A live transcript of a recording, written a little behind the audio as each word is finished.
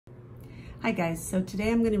Hi guys, so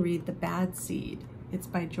today I'm going to read The Bad Seed. It's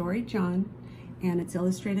by Jory John and it's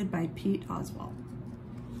illustrated by Pete Oswald.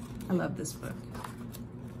 I love this book.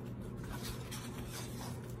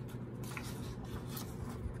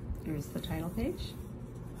 Here's the title page.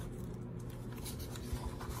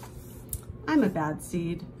 I'm a bad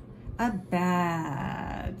seed. A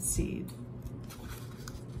bad seed.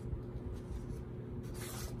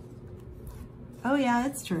 Oh yeah,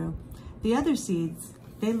 it's true. The other seeds,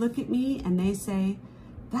 they look at me and they say,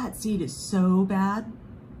 that seed is so bad.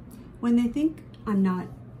 When they think I'm not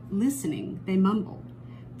listening, they mumble,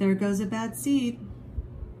 there goes a bad seed.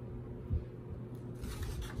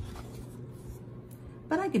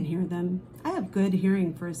 But I can hear them. I have good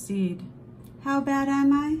hearing for a seed. How bad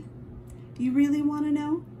am I? Do you really want to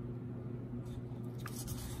know?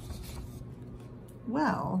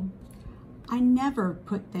 Well, I never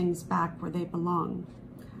put things back where they belong.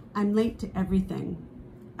 I'm late to everything.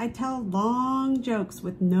 I tell long jokes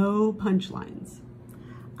with no punchlines.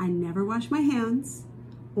 I never wash my hands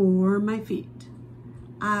or my feet.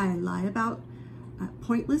 I lie about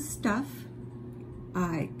pointless stuff.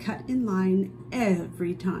 I cut in line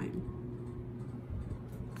every time.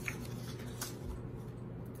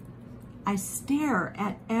 I stare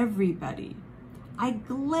at everybody. I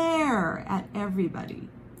glare at everybody.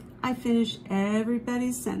 I finish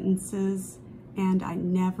everybody's sentences and I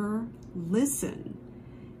never listen.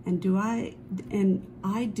 And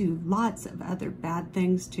I do lots of other bad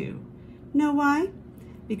things too. Know why?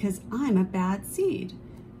 Because I'm a bad seed.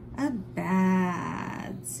 A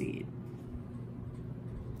bad seed.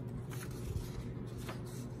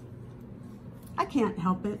 I can't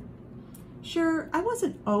help it. Sure, I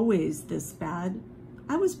wasn't always this bad.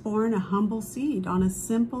 I was born a humble seed on a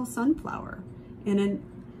simple sunflower in an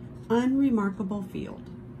unremarkable field.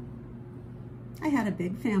 I had a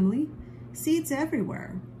big family, seeds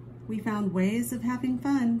everywhere. We found ways of having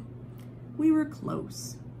fun. We were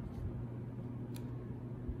close.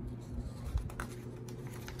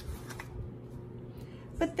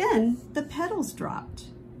 But then the petals dropped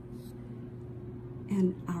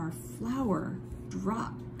and our flower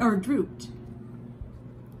drooped.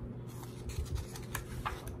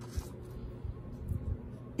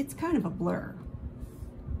 It's kind of a blur.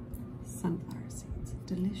 Sunflower seeds,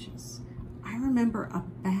 delicious. I remember a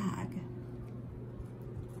bag.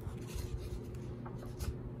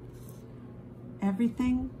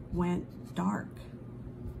 Everything went dark.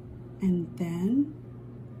 And then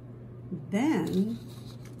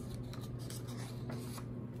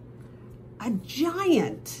a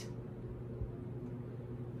giant.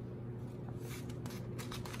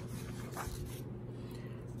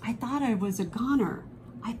 I thought I was a goner.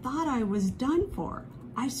 I thought I was done for.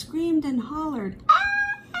 I screamed and hollered,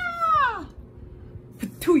 ah!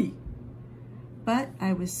 Patooey! But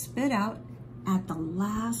I was spit out at the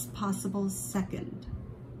last possible second.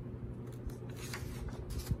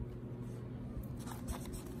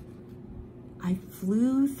 I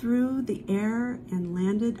flew through the air and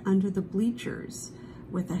landed under the bleachers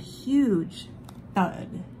with a huge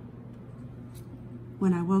thud.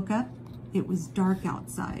 When I woke up, it was dark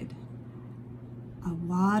outside. A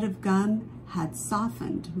wad of gum had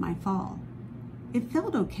softened my fall. It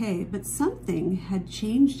felt okay, but something had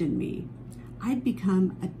changed in me. I'd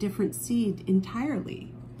become a different seed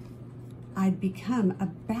entirely. I'd become a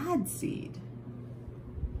bad seed.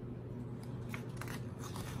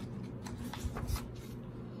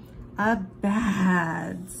 A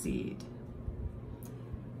bad seed.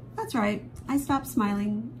 That's right, I stopped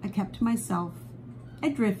smiling. I kept to myself. I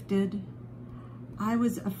drifted. I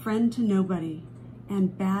was a friend to nobody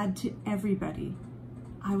and bad to everybody.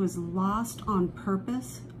 I was lost on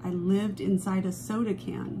purpose. I lived inside a soda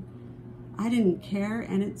can. I didn't care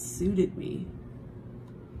and it suited me.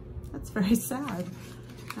 That's very sad,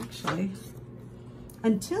 actually.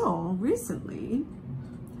 Until recently,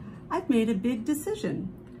 I've made a big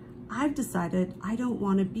decision. I've decided I don't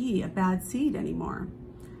want to be a bad seed anymore.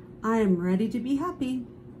 I am ready to be happy.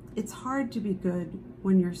 It's hard to be good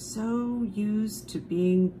when you're so used to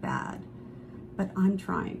being bad, but I'm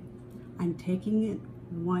trying. I'm taking it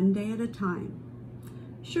one day at a time.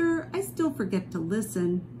 Sure, I still forget to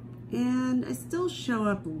listen, and I still show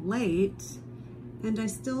up late, and I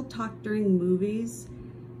still talk during movies,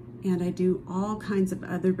 and I do all kinds of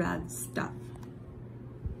other bad stuff.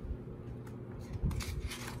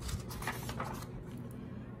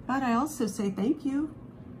 But I also say thank you,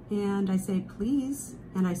 and I say please,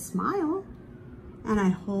 and I smile, and I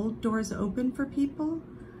hold doors open for people.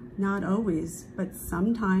 Not always, but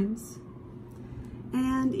sometimes.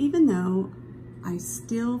 And even though I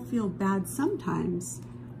still feel bad sometimes,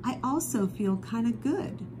 I also feel kind of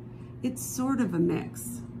good It's sort of a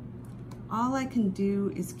mix. All I can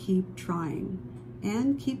do is keep trying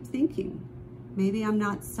and keep thinking. Maybe I'm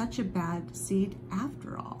not such a bad seed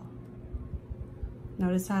after all.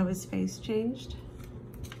 Notice how his face changed?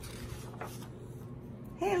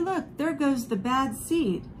 Hey, look, there goes the bad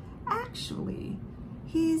seed. Actually,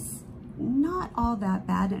 he's not all that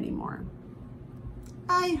bad anymore.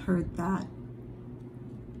 I heard that.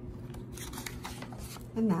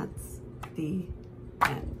 And that's the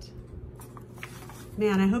end.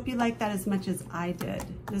 Man, I hope you liked that as much as I did.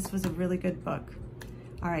 This was a really good book.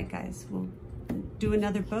 All right, guys, we'll do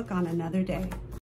another book on another day.